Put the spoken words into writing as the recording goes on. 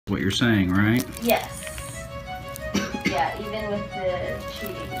what you're saying, right? Yes. Yeah, even with the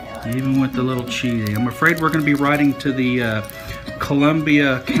cheating. Even with the little cheating. I'm afraid we're going to be writing to the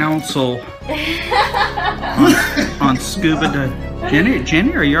Columbia Council on scuba diving.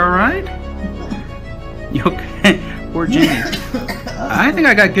 Jenny, are you all right? You okay? Poor Jenny. I think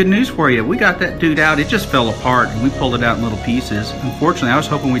I got good news for you. We got that dude out. It just fell apart, and we pulled it out in little pieces. Unfortunately, I was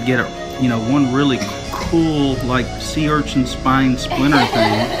hoping we'd get a, one really cool, like sea urchin spine splinter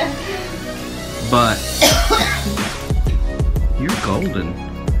thing. But you're golden.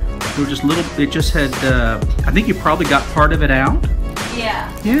 They were just little. It just had. I think you probably got part of it out.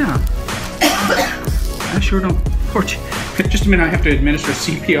 Yeah. Yeah. I sure don't. Poor Jenny. Just a minute, I have to administer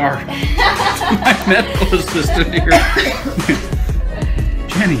CPR to my medical assistant here.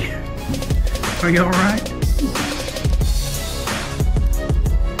 Jenny, are you all right?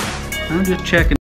 I'm just checking.